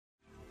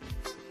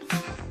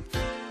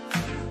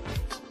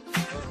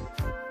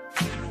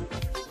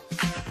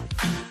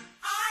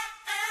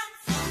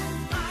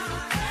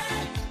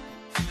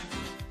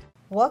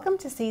Welcome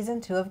to Season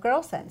 2 of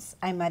GyrlSense.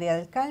 I'm Maria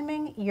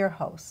del-Carmen, your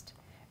host.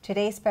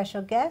 Today's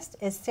special guest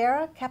is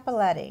Sarah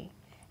Cappelleti.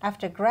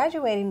 After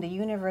graduating the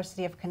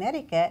University of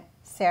Connecticut,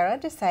 Sarah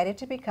decided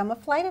to become a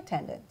flight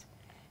attendant.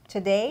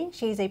 Today,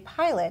 she's a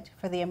pilot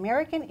for the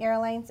American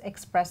Airlines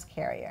express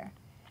carrier.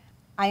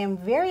 I am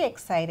very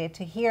excited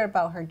to hear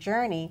about her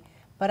journey,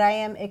 but I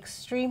am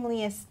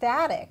extremely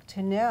ecstatic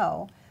to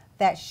know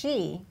that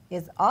she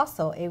is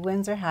also a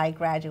Windsor High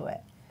graduate.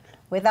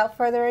 Without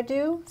further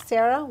ado,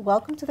 Sarah,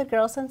 welcome to the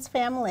GyrlSense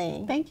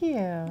family. Thank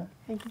you.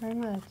 Thank you very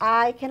much.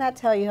 I cannot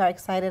tell you how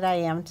excited I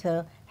am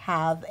to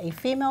have a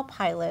female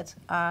pilot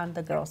on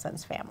the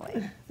GyrlSense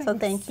family. So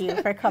thank you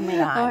for coming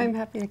on. Oh, I'm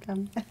happy to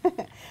come.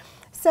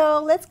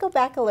 So let's go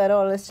back a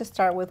little. Let's just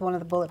start with one of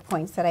the bullet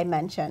points that I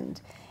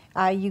mentioned.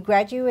 You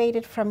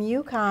graduated from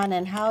UConn,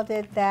 and how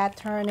did that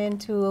turn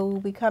into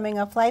becoming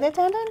a flight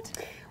attendant?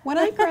 When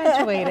I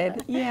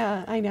graduated,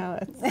 yeah, I know,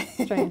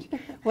 it's strange.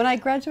 When I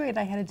graduated,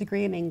 I had a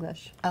degree in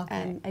English,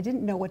 and I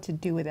didn't know what to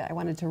do with it. I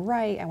wanted to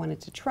write, I wanted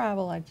to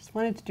travel, I just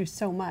wanted to do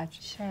so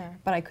much,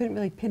 but I couldn't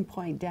really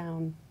pinpoint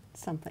down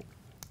something.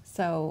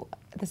 So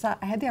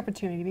I had the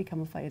opportunity to become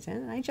a flight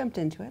attendant, and I jumped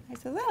into it. I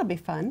said, that'll be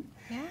fun.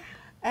 Yeah.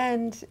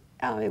 And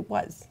it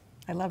was.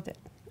 I loved it.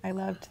 I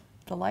loved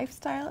the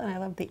lifestyle, and I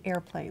loved the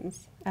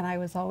airplanes. And I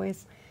was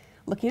always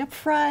looking up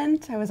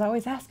front. I was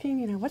always asking,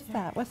 you know, what's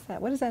that? What's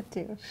that? What does that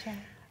do? Sure.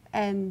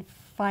 And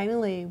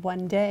finally,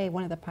 one day,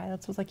 one of the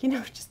pilots was like, you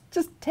know,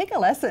 just take a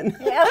lesson.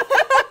 Yeah.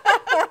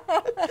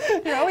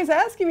 You're always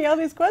asking me all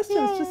these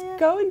questions. Just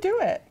go and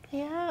do it.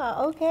 Yeah.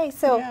 Okay.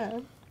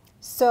 So,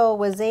 so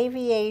was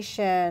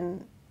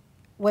aviation?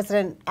 Was it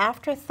an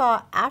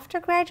afterthought after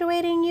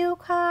graduating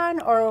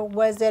UConn, or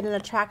was it an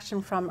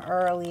attraction from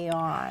early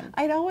on?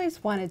 I'd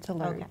always wanted to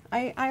learn.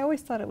 I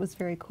always thought it was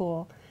very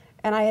cool.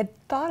 And I had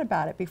thought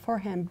about it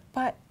beforehand,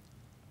 but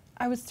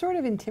I was sort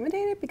of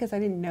intimidated because I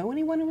didn't know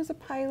anyone who was a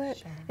pilot.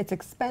 Sure. It's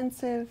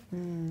expensive,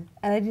 and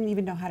I didn't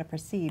even know how to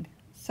proceed.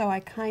 So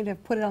I kind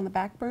of put it on the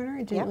back burner.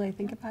 I didn't really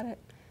think about it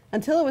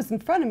until it was in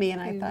front of me, and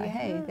I thought,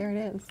 hey, there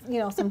it is. You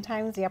know,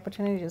 sometimes the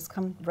opportunity just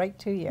comes right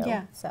to you.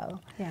 Yeah.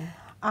 So, yeah.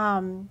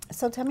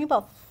 So tell me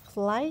about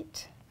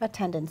flight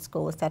attendant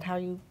school. Is that how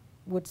you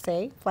would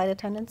say, flight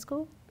attendant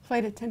school?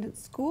 Flight attendant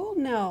school?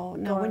 No,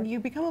 no. When you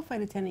become a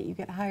flight attendant, you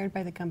get hired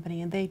by the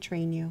company, and they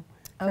train you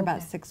for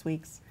about 6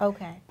 weeks.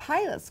 Okay.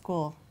 Pilot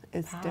school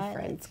is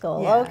different.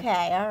 School. Yeah.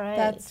 Okay, all right.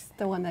 That's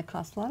the one that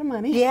costs a lot of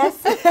money.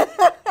 Yes.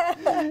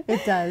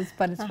 It does,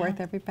 but it's worth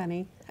every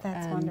penny.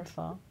 That's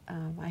wonderful.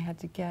 I had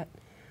to get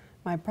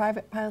my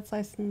private pilot's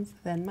license,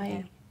 then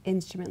my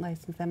instrument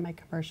license, then my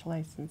commercial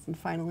license, and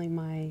finally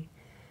my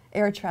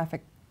air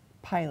traffic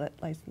pilot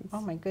license.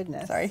 Oh my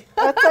goodness. Sorry.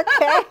 That's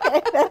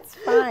okay. That's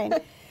fine.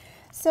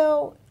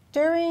 So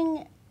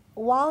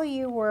while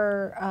you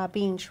were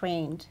being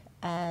trained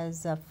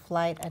as a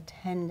flight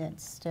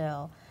attendant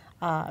still,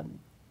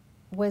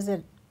 was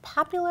it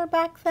popular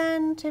back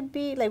then to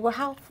be, like, well,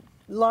 how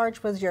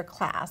large was your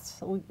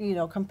class, you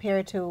know,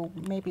 compared to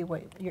maybe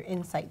what your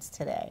insights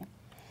today?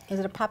 Is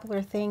it a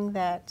popular thing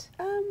that?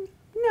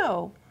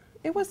 No,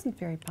 it wasn't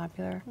very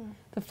popular.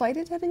 The flight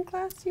attendant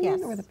class, you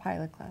mean, or the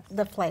pilot class?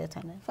 The flight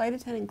attendant. Flight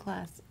attendant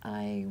class.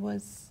 I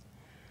was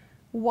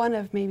one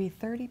of maybe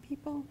 30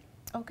 people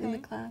in the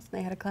class.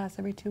 They had a class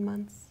every 2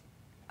 months.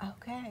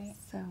 Okay.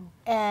 So,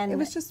 and it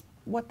was just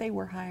what they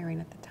were hiring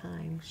at the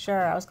time.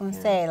 Sure, I was going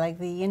to say, like,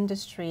 the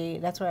industry,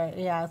 that's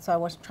where, so I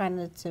was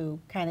trying to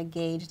kind of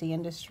gauge the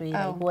industry.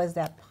 Like, was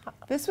that?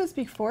 This was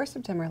before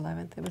September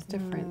 11th. It was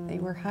different. They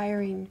were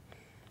hiring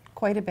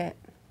quite a bit.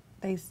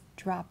 They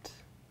dropped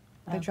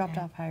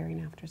off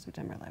hiring after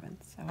September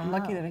 11th. So I'm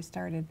lucky that I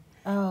started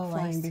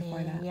flying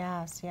before that.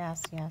 Yes,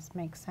 yes, yes,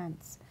 makes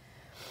sense.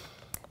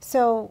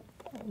 So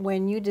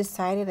when you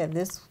decided that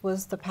this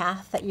was the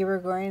path that you were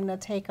going to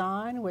take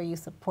on, were you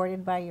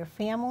supported by your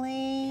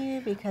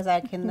family? Because I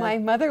can... My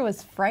mother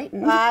was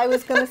frightened. I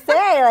was going to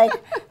say, like,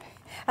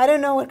 I don't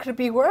know what could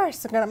be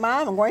worse. Mom,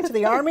 I'm going to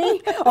the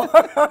Army?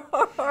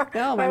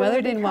 No, my mother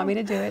didn't want me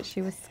to do it.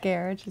 She was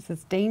scared. She says,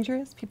 it's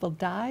dangerous. People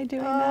die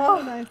doing that.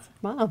 And I said,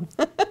 Mom,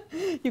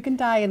 you can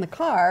die in the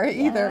car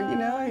either, you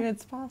know, and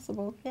it's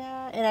possible.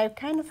 Yeah, and I've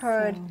kind of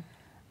heard...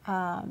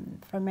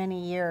 for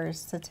many years,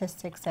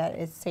 statistics that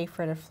it's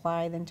safer to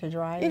fly than to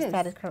drive. Is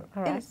that correct?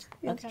 It is.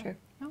 It's true.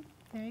 Oh,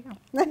 there you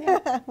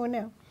go. Who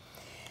knew?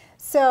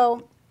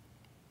 So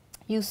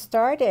you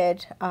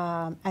started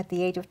at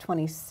the age of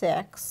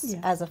 26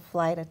 as a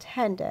flight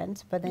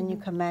attendant, but then you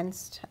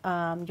commenced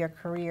your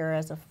career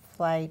as a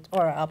flight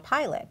or a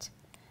pilot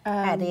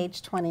at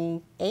age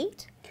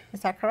 28.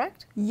 Is that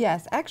correct?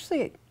 Yes.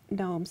 Actually,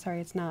 no, I'm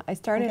sorry, it's not. I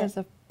started as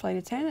a flight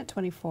attendant at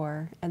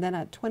 24, and then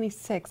at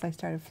 26 I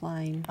started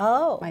flying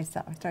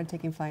myself. I started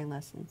taking flying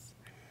lessons.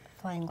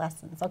 Flying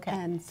lessons, okay.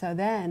 And so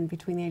then,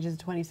 between the ages of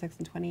 26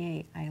 and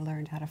 28, I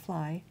learned how to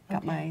fly,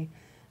 got my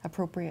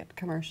appropriate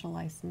commercial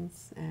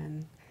license,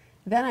 and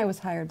then I was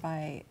hired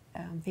by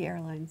the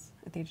airlines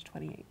at the age of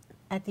 28.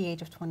 At the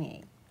age of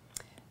 28.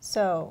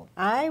 So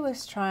I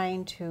was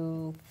trying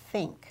to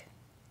think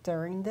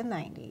during the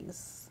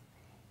 90s,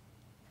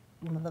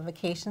 the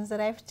vacations that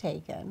I've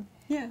taken.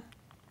 Yeah.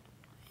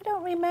 I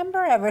don't remember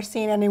ever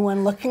seeing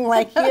anyone looking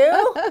like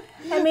you.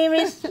 I mean,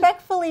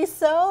 respectfully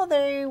so.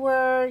 They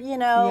were, you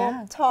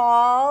know,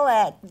 tall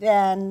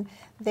and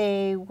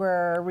they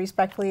were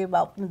respectfully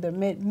about the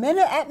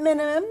at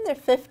minimum, they're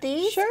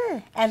 50s.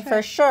 Sure. And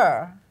for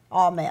sure,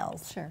 all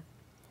males. Sure.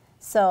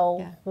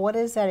 So what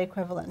is that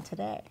equivalent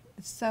today?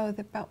 So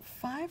about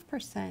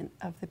 5%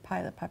 of the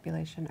pilot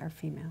population are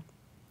female.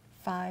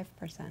 5%.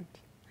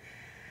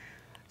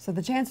 So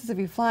the chances of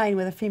you flying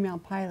with a female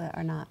pilot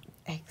are not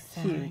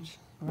huge.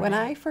 Right. When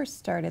I first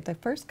started, the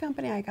first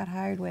company I got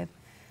hired with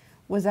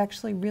was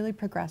actually really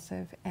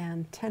progressive,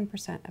 and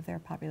 10% of their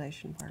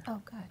population were.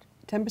 Oh, good.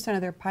 10%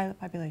 of their pilot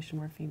population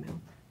were female.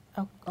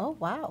 Oh,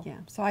 wow. Yeah.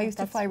 So I used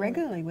to fly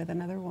regularly with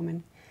another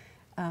woman.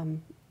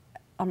 On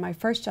my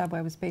first job,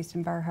 I was based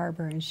in Bar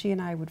Harbor, and she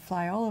and I would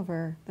fly all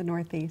over the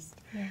Northeast.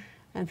 Yeah.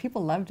 And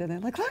people loved it. They're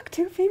like, look,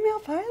 2 female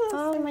pilots.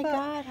 Oh, my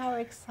God, how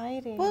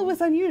exciting. Well, it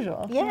was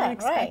unusual. Yeah,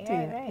 right,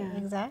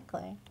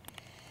 exactly.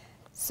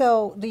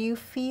 So do you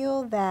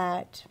feel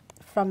that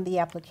from the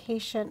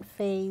application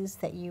phase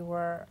that you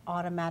were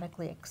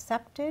automatically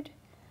accepted,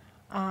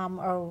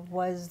 or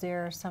was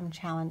there some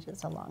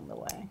challenges along the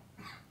way?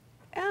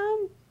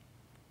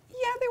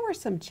 Yeah, there were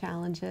some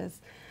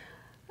challenges.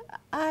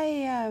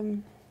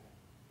 I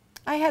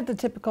had the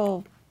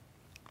typical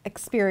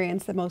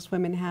experience that most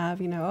women have,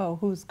 you know, oh,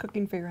 who's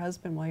cooking for your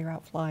husband while you're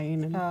out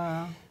flying,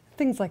 and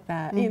things like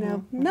that. You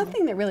know,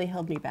 nothing that really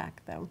held me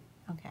back, though.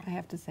 Okay. I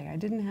have to say, I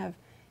didn't have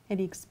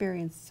any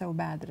experience so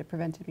bad that it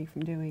prevented me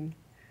from doing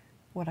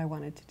what I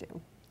wanted to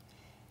do.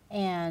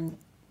 And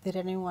did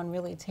anyone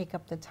really take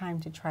up the time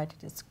to try to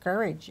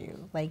discourage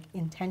you, like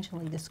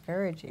intentionally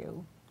discourage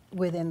you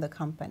within the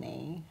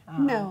company?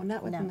 No,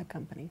 not within the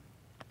company.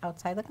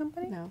 Outside the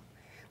company? No.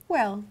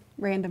 Well,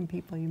 random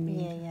people you meet.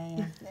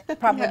 Yeah.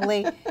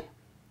 Probably,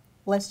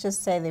 let's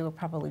just say they were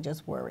probably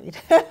just worried.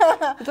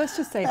 Let's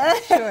just say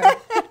that, sure.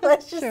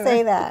 Let's just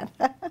say that.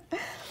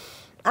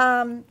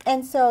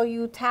 And so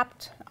you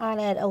tapped on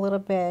it a little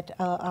bit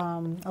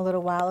a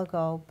little while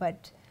ago,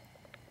 but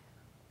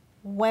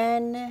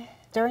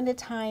during the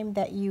time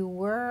that you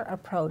were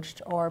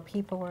approached or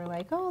people were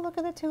like, oh, look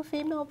at the 2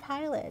 female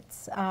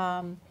pilots,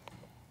 on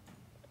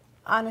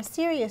a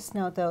serious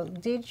note though,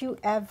 did you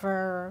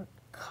ever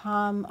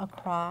come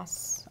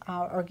across,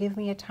 or give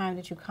me a time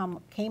that you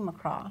came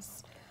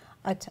across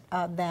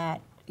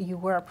that you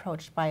were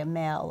approached by a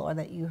male, or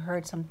that you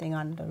heard something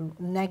on the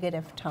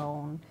negative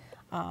tone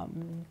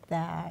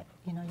that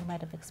you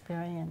might have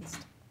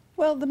experienced?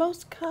 Well, the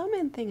most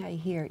common thing I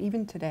hear,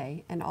 even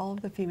today, and all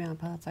of the female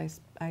pilots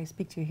I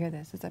speak to hear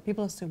this, is that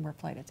people assume we're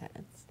flight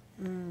attendants.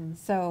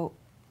 So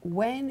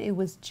when it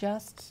was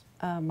just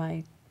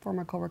my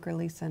former coworker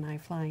Lisa and I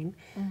flying,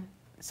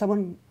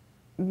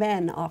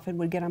 men often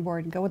would get on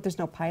board and go, what, there's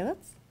no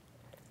pilots?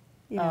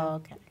 You know? Oh,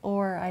 okay.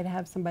 Or I'd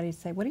have somebody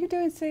say, what are you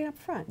doing sitting up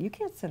front? You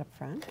can't sit up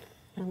front.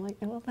 And I'm like,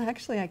 well,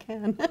 actually I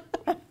can.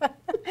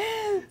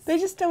 They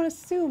just don't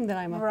assume that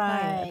I'm a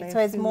pilot. Right, so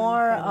it's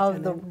more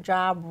of the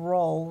job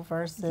role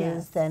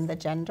versus than the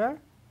gender?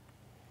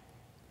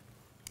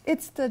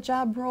 It's the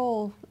job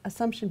role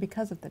assumption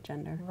because of the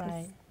gender.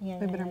 Right.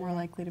 Women are more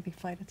likely to be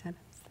flight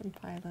attendants than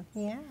pilots.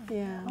 Yeah.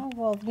 Oh,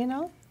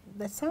 well,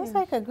 that sounds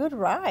like a good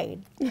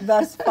ride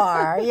thus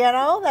far.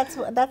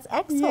 That's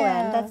excellent.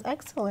 Yeah. That's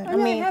excellent. I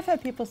mean, I have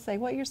had people say,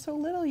 well, you're so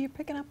little, you're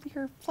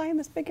flying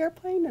this big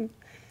airplane, and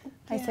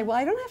I say, well,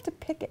 I don't have to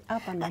pick it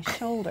up on my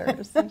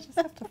shoulders. I just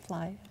have to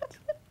fly it.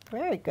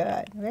 Very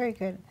good. Very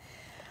good.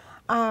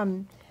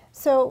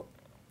 So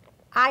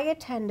I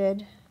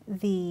attended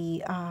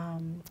the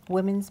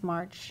Women's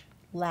March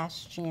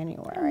last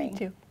January. Me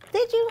too.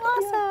 Did you?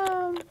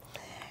 Awesome. Yeah.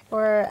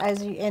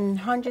 And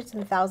hundreds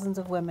and thousands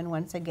of women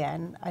once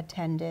again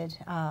attended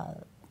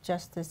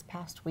just this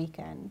past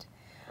weekend.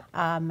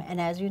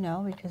 And as you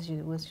know, because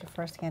it was your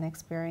first-hand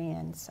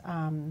experience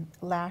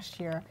last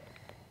year,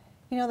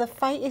 the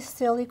fight is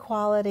still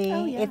equality.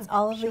 Oh, yeah, it's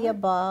all of the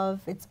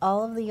above. It's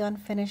all of the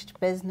unfinished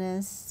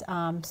business.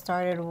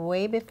 Started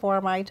way before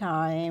my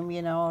time,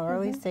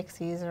 early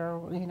 60s or,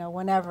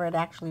 whenever it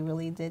actually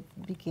really did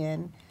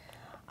begin.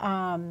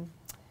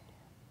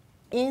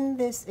 In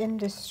this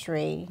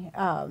industry,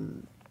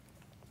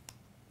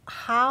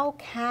 how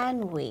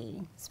can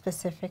we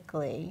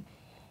specifically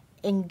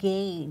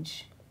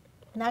engage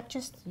not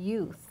just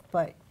youth,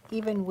 but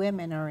even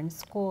women are in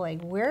school?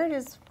 Like, where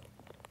does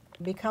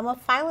become a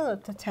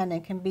pilot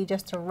attendant can be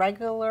just a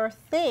regular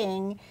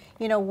thing?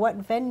 What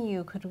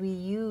venue could we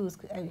use?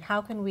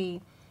 How can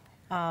we,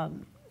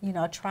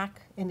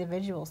 attract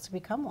individuals to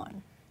become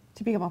one?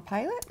 To become a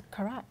pilot?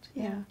 Correct.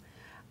 Yeah.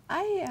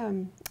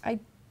 I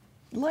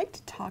like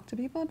to talk to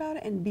people about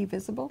it and be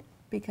visible,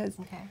 because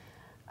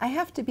I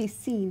have to be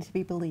seen to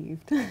be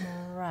believed.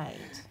 Right.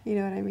 You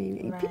know what I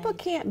mean? Right. People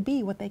can't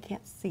be what they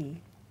can't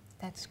see.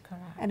 That's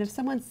correct. And if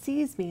someone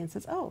sees me and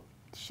says, oh,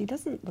 she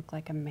doesn't look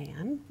like a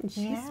man, and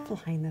she's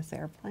flying this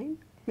airplane,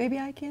 maybe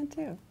I can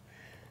too.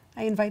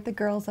 I invite the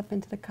girls up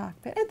into the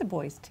cockpit, and the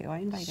boys too. I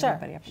invite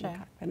everybody up in the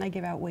cockpit, and I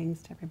give out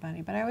wings to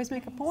everybody. But I always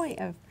make a point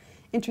of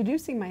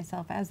introducing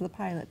myself as the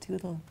pilot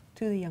to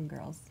the young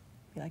girls.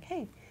 Be like,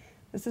 hey,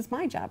 this is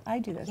my job. I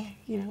do this.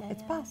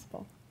 It's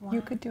possible. Wow.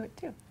 You could do it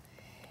too.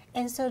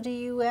 And so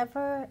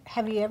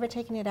have you ever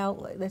taken it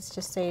out, let's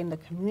just say in the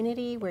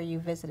community where you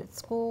visited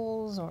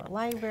schools or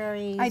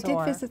libraries? I did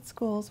visit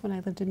schools when I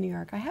lived in New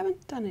York. I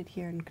haven't done it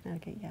here in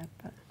Connecticut yet,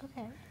 but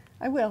okay.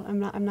 I will. I'm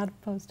not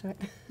opposed to it.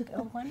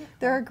 Oh, wonderful.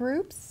 There are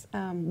groups,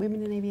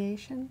 Women in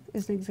Aviation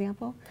is an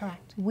example.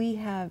 Correct. We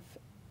have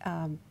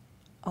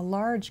a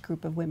large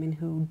group of women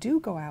who do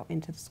go out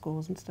into the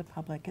schools, into the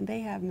public, and they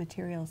have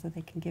materials that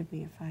they can give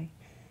me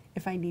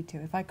if I need to.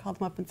 If I call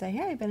them up and say,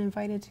 hey, I've been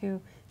invited to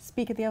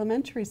speak at the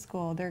elementary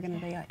school, they're going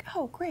to be like,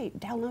 oh, great,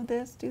 download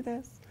this, do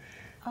this,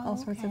 all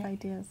sorts of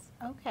ideas.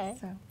 Okay.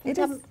 So it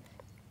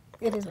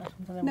is.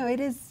 No, it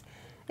is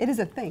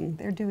a thing.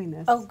 They're doing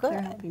this. Oh, good.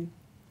 They're helping.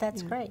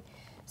 That's great.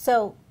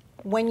 So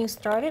when you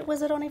started,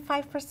 was it only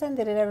 5%?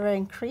 Did it ever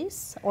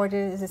increase, or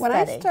did it stay? When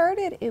I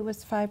started, it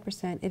was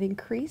 5%. It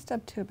increased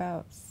up to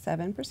about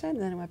 7%,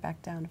 and then it went back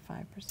down to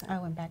 5%. I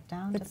went back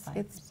down to 5%.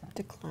 It's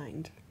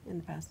declined in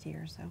the past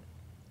year or so.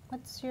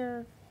 What's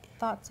your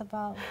thoughts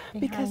about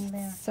because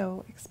it's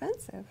so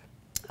expensive.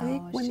 I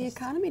think when the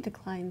economy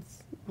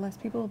declines, less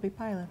people will be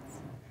pilots.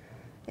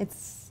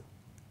 It's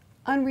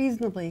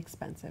unreasonably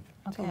expensive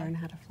to learn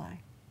how to fly.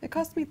 It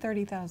cost me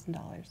 $30,000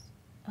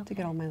 to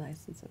get all my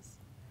licenses,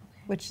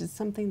 which is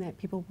something that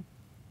people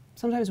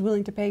sometimes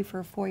willing to pay for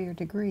a 4-year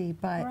degrey,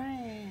 but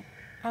right.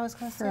 I was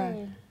going to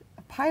say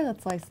a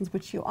pilot's license,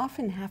 which you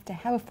often have to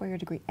have a 4-year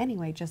degree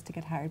anyway just to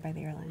get hired by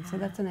the airline. So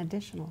that's an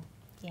additional.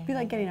 It'd be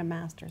like getting a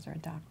master's or a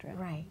doctorate.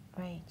 Right,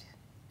 right.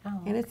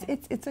 Oh, and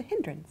it's a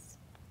hindrance,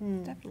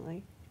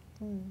 definitely.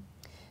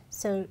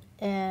 So,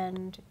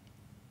 and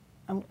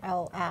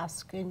I'll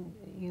ask, and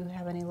you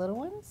have any little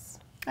ones?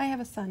 I have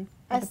a son.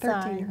 I have a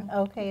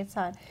 13-year-old. Okay, a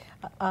son.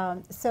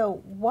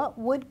 So what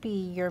would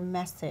be your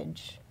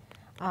message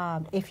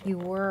if you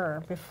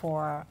were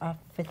before a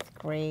 5th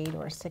grade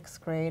or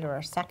 6th grade or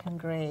a 2nd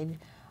grade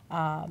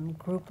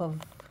group of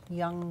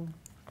young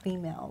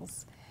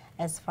females,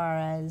 as far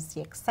as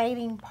the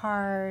exciting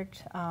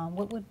part?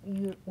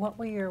 What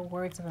will your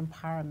words of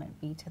empowerment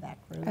be to that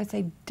group? I'd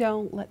say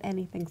don't let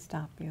anything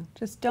stop you.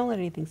 Just don't let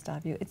anything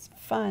stop you. It's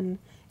fun,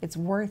 it's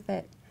worth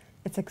it,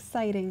 it's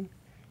exciting,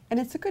 and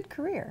it's a good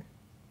career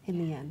in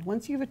the end.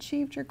 Once you've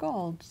achieved your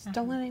goal, just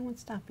don't let anyone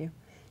stop you.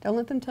 Don't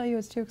let them tell you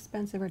it's too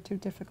expensive or too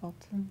difficult.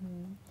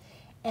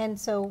 And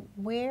so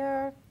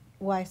well,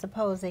 I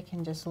suppose they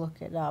can just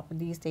look it up.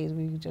 These days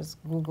we just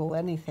Google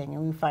anything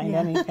and we find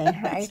anything,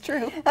 right? That's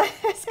true.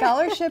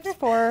 Scholarships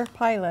for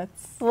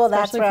pilots. Well,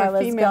 that's where I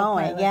was going,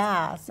 pilots.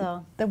 yeah.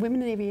 So the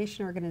Women in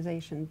Aviation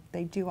organization,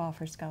 they do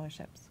offer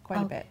scholarships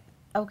quite a bit.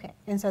 Okay,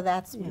 and so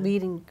that's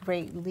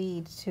great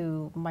lead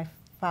to my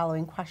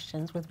following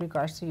questions with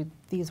regards to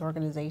these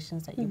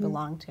organizations that you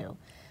belong to.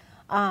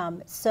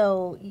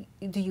 So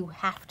do you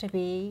have to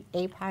be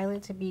a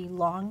pilot to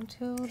belong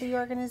to the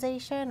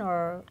organization,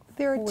 or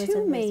there are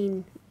two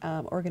main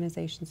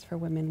organizations for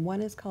women.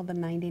 One is called the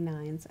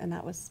 99s, and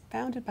that was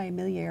founded by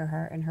Amelia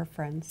Earhart and her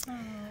friends,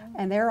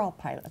 and they're all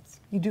pilots.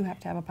 You do have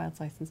to have a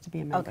pilot's license to be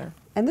a member.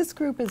 And this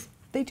group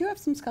they do have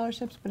some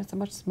scholarships, but it's a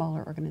much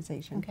smaller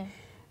organization,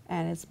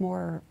 and it's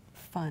more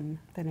fun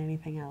than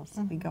anything else.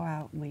 We go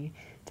out and we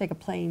take a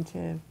plane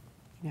to,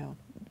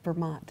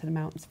 Vermont, to the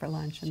mountains for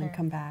lunch, and then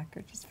come back,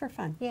 or just for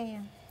fun.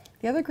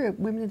 The other group,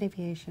 Women in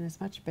Aviation,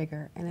 is much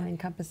bigger, and it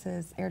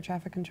encompasses air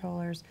traffic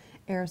controllers,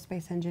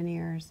 aerospace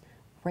engineers,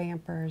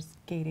 rampers,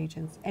 gate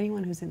agents,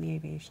 anyone who's in the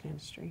aviation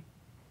industry.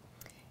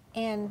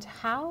 And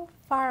how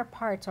far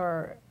apart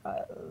are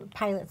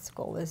pilot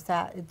school? Is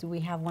that, do we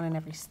have one in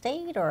every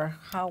state, or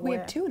how? We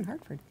have 2 in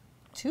Hartford.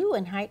 2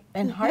 in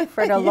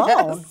Hartford alone.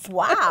 Yes.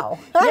 Wow.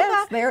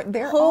 Yes,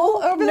 they're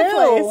all over the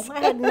place.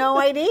 I had no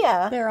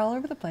idea. They're all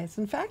over the place.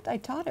 In fact, I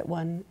taught at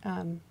one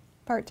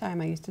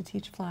part-time. I used to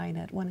teach flying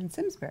at one in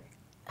Simsbury.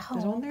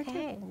 There's one there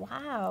too.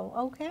 Wow.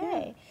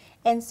 Okay.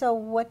 And so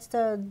what's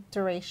the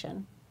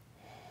duration?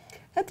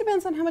 That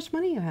depends on how much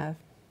money you have.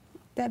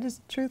 That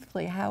is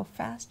truthfully how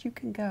fast you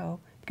can go,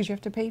 because you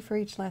have to pay for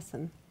each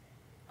lesson.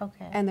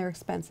 Okay. And they're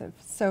expensive.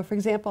 So for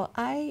example,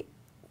 I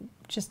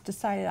just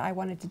decided I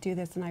wanted to do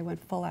this, and I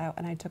went full out,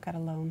 and I took out a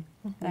loan,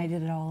 and I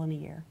did it all in a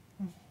year.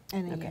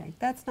 In a year.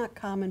 That's not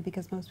common,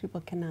 because most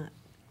people cannot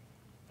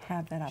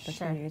have that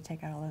opportunity to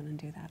take out a loan and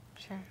do that.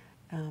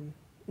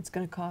 It's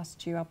going to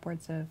cost you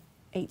upwards of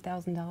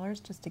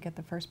 $8,000 just to get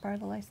the first part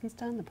of the license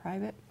done, the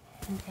private.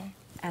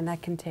 And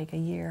that can take a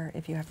year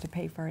if you have to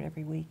pay for it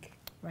every week.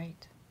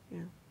 Right.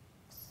 Yeah.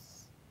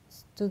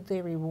 Do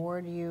they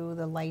reward you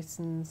the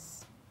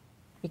license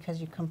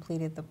because you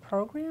completed the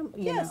program?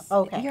 Yes.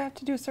 Okay. You have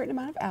to do a certain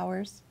amount of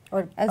hours,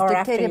 or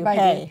dictated by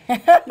pay.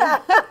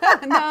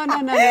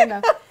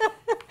 No.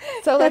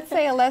 So let's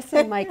say a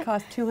lesson might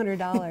cost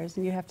 $200,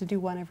 and you have to do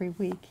one every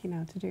week,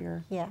 to do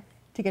your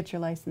to get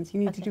your license. You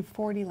need to do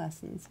 40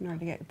 lessons in order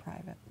to get your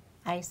private.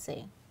 I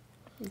see.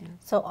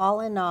 So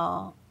all in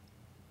all,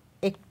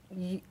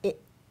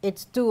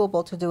 it's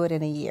doable to do it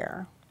in a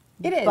year.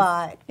 It is.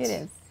 But it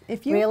is.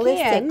 If you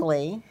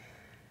realistically,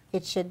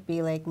 it should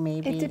be like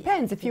maybe... It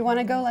depends. If you want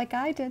to go like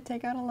I did,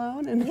 take out a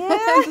loan and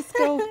just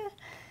go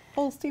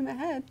full steam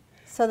ahead.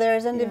 So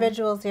there's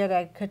individuals there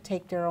that could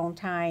take their own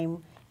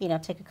time, you know,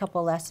 take a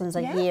couple lessons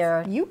a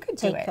year. You could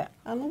do it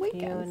on the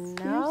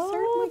weekends. You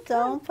know,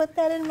 don't put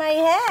that in my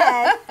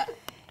head.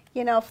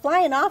 You know,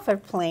 flying off a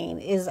plane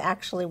is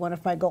actually one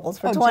of my goals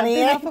for 28.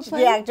 Jumping off a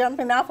plane? Yeah,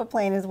 jumping off a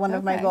plane is one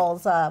of my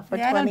goals for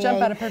 28. I don't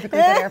jump out of perfectly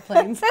good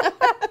airplanes.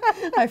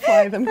 I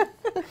fly them.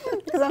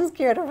 Because I'm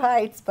scared of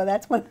heights, but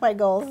that's one of my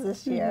goals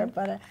this year.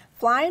 But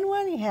flying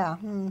one, yeah.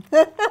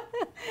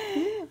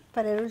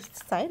 But it was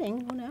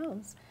exciting. Who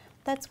knows?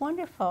 That's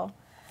wonderful.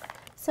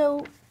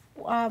 So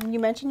you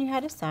mentioned you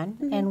had a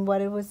son, and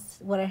what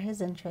are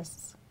his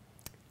interests?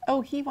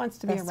 Oh, he wants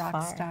to be a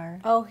rock star.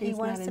 Oh, he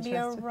wants to be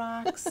a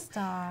rock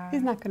star.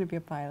 He's not going to be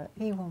a pilot.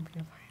 He won't be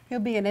a pilot. He'll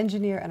be an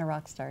engineer and a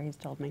rock star, he's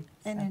told me.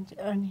 An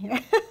engineer.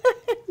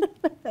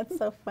 That's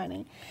so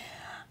funny.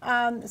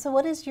 So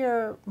what is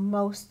your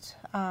most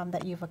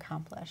that you've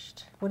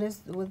accomplished?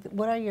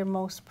 What are you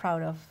most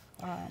proud of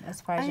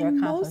as far as your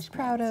accomplishments? I'm most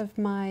proud of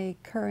my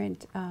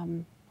current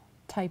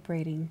type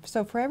rating.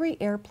 So for every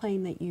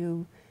airplane that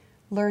you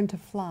learn to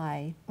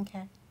fly,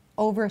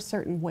 over a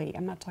certain weight,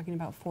 I'm not talking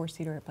about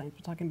four-seater airplanes, we're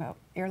talking about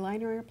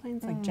airliner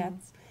airplanes like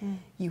jets,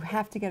 you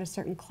have to get a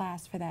certain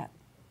class for that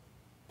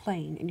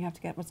plane, and you have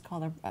to get what's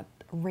called a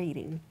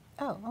rating.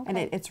 Oh, okay. And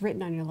it's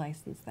written on your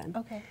license then.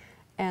 Okay.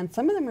 And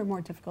some of them are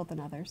more difficult than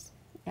others.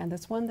 And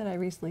this one that I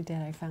recently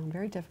did, I found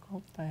very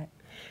difficult, but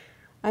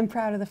I'm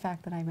proud of the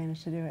fact that I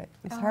managed to do it.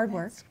 It's hard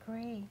work. That's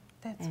great.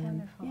 That's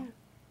wonderful. Yeah.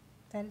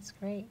 That is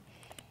great.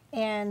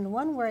 And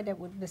one word that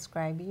would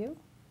describe you?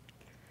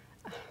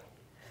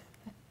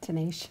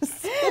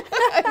 Tenacious,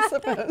 I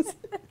suppose.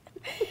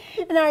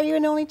 And are you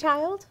an only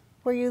child?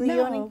 Were you the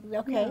only?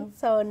 Okay. No.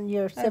 So, and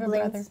your siblings? I have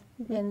a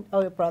brother. And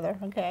your brother.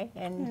 Okay.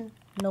 And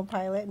no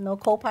pilot, no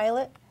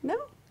co-pilot? No.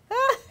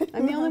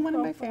 I'm the only one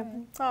in my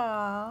family.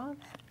 Aw,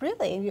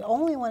 really? You're the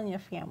only one in your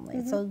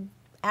family. So,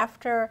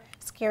 after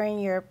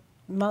scaring your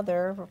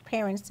mother or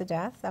parents to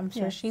death, I'm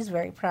sure she's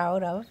very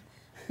proud of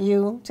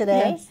you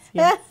today.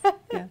 Yes.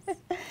 Yes.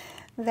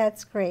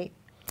 That's great.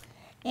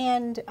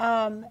 And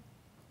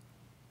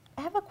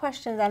I have a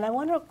question, and I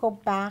want to go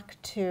back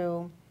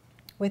to,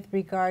 with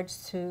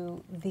regards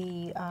to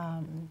the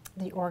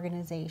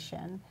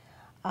organization,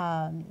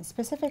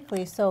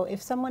 specifically. So,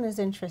 if someone is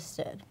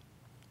interested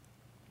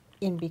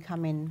in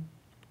becoming,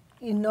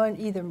 knowing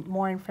either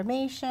more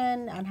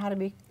information on how to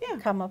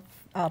become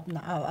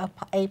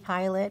a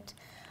pilot,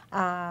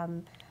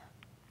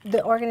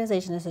 the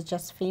organization, is it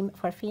just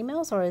for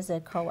females or is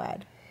it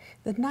co-ed?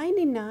 The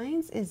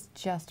 99s is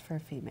just for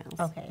females.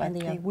 Okay. But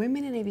the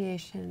Women in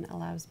Aviation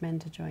allows men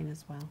to join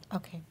as well.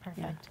 Okay, perfect.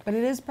 Yeah. But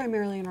it is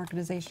primarily an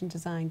organization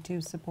designed to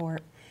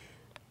support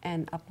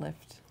and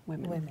uplift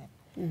women.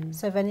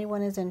 So if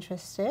anyone is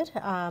interested,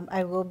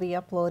 I will be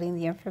uploading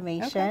the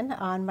information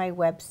on my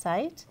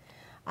website.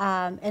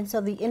 And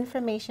so the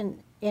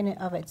information in and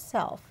of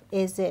itself,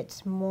 is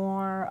it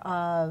more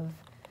of,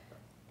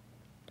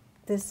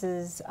 this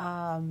is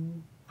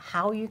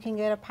how you can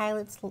get a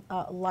pilot's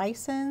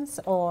license,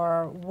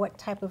 or what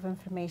type of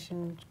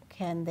information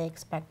can they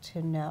expect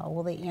to know?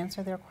 Will they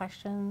answer their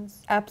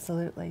questions?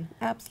 Absolutely,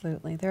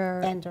 absolutely.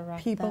 There are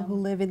people who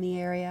live in the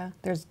area.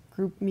 There's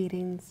group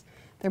meetings.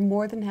 They're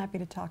more than happy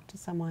to talk to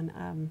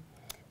someone.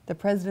 The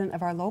president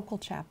of our local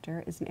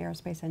chapter is an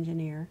aerospace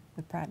engineer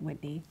with Pratt &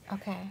 Whitney.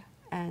 Okay.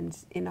 And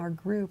in our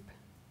group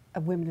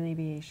of Women in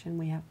Aviation,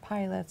 we have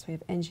pilots, we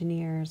have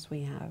engineers,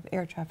 we have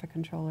air traffic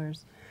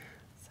controllers.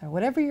 So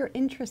whatever your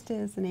interest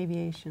is in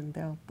aviation,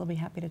 they'll be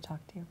happy to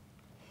talk to you.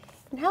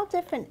 And how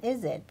different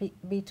is it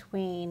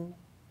between,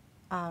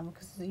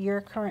 because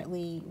you're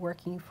currently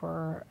working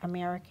for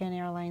American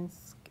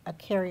Airlines, a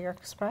Carrier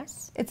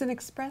Express? It's an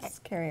express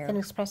carrier. An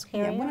express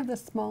carrier? Yeah, one of the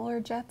smaller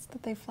jets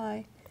that they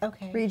fly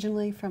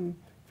regionally from,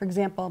 for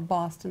example,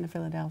 Boston to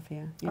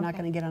Philadelphia. You're not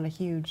going to get on a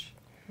huge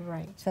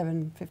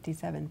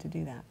 757 to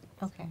do that.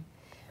 Okay.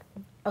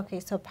 Okay,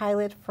 so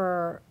pilot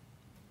for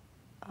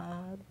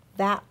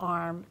that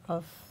arm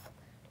of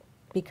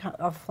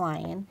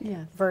flying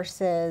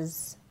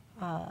versus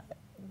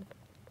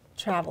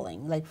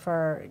traveling, like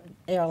for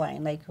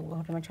airline, like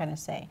what am I trying to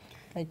say?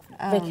 Like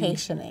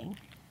vacationing.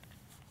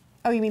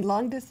 Oh, you mean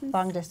long distance?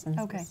 Long distance.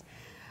 Okay.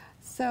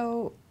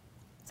 So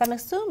I'm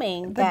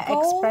assuming that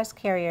express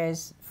carrier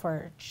is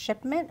for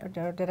shipment,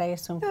 or did I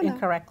assume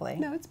incorrectly?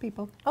 No, it's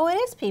people. Oh, it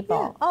is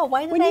people. Yeah. Oh,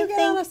 why did I think? When you get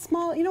on a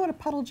small, you know what a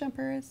puddle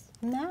jumper is?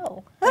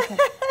 No. Okay.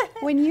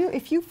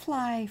 If you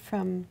fly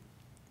from,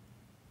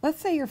 let's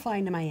say you're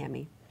flying to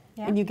Miami,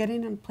 and you get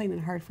in a plane in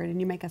Hartford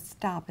and you make a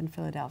stop in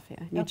Philadelphia,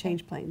 and you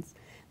change planes.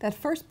 That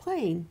first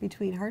plane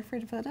between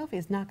Hartford and Philadelphia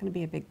is not going to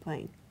be a big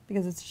plane,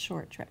 because it's a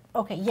short trip.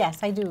 Okay, yes,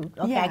 I do.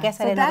 Okay, yeah, I guess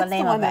so I didn't know the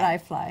name of it. That's the one that I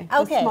fly,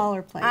 okay. the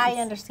smaller planes. I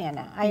understand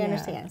now. I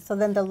understand. So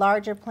then the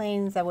larger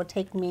planes that will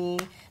take me,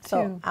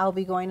 so I'll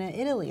be going to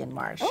Italy in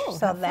March. Oh,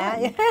 so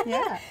that,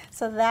 yeah.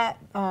 so that,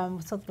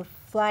 so the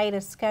flight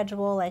is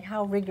schedule? Like,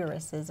 how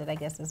rigorous is it, I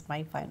guess, is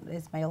my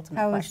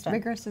ultimate question. How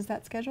rigorous is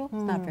that schedule?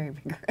 It's not very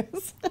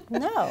rigorous.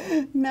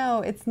 No.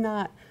 No, it's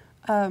not.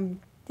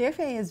 The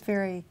FAA is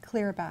very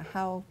clear about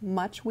how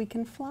much we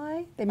can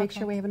fly. They make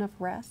sure we have enough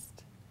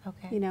rest.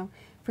 Okay. You know,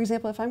 for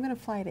example, if I'm going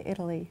to fly to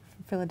Italy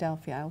from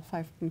Philadelphia, I'll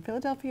fly from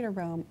Philadelphia to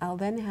Rome. I'll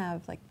then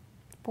have like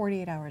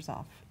 48 hours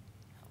off.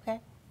 Okay.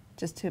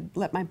 Just to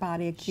let my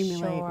body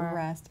accumulate and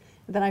rest.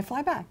 And then I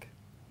fly back.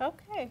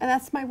 Okay. And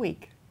that's my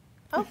week.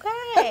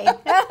 Okay.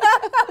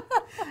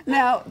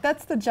 Now,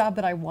 that's the job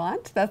that I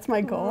want. That's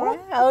my goal.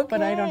 Yeah, okay.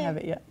 But I don't have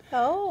it yet.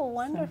 Oh,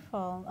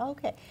 wonderful. So.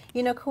 Okay.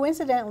 You know,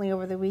 coincidentally,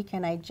 over the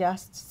weekend, I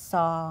just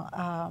saw,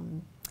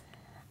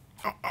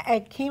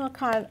 I came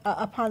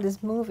upon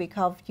this movie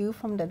called View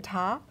from the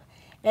Top,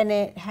 and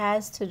it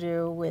has to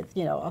do with,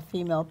 you know, a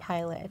female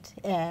pilot.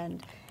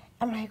 And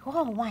I'm like,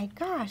 oh my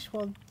gosh,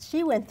 well,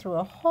 she went through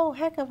a whole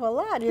heck of a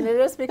lot, you know,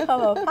 just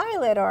become a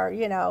pilot, or,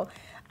 you know,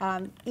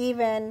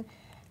 even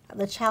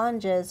the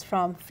challenges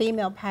from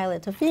female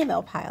pilot to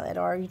female pilot,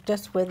 or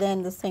just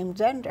within the same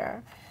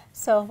gender.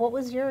 So what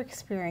was your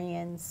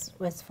experience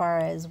as far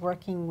as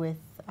working with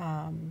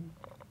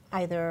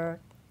either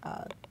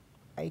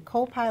a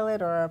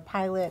co-pilot or a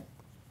pilot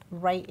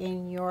right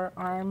in your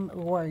arm,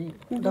 or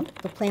the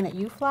plane that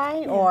you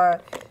fly, or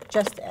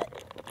just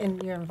in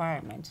your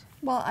environment?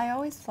 Well, I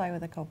always fly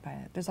with a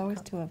co-pilot. There's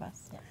always two of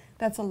us. Yeah.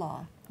 That's a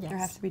law. Yes. There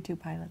have to be two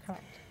pilots.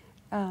 Correct.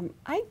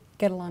 I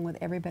get along with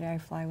everybody I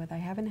fly with. I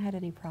haven't had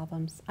any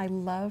problems. I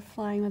love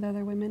flying with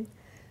other women.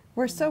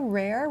 We're so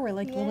rare. We're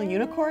like little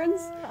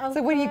unicorns.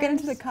 So when you get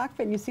into the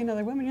cockpit and you see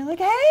another woman, you're like,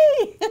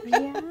 hey!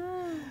 Yeah.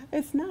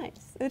 It's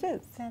nice. It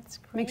is. That's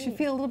great. Makes you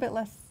feel a little bit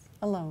less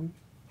alone.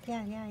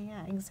 Yeah,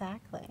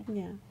 exactly.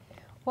 Yeah.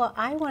 Well,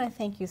 I want to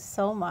thank you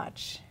so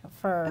much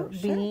for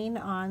being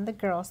on the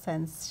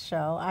GyrlSense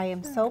show. I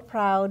am so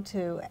proud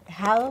to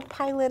have a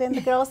pilot in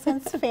the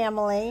GyrlSense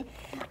family.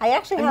 I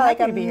actually have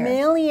like a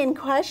million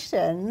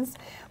questions,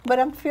 but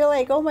I feel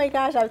like, oh my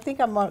gosh, I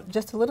think I'm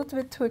just a little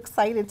bit too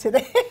excited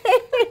today.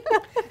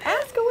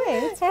 Ask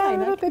away. It's fine. I'm a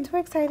little bit too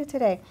excited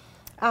today.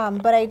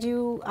 But I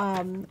do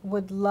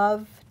would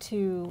love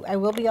to, I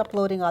will be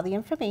uploading all the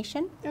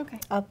information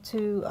up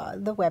to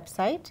the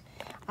website.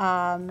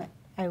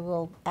 I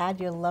will add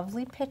your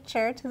lovely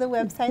picture to the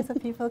website so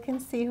people can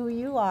see who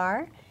you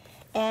are.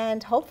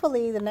 And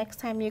hopefully the next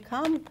time you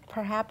come,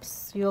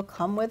 perhaps you'll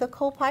come with a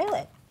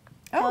co-pilot.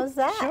 How's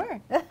that?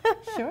 Sure.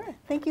 Sure.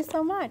 Thank you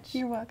so much.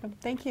 You're welcome.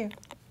 Thank you.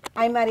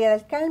 I'm Maria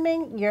del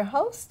Carmen, your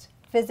host.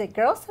 Visit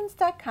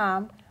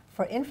GyrlSense.com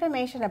for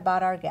information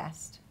about our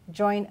guest.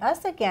 Join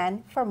us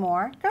again for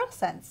more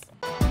GyrlSense.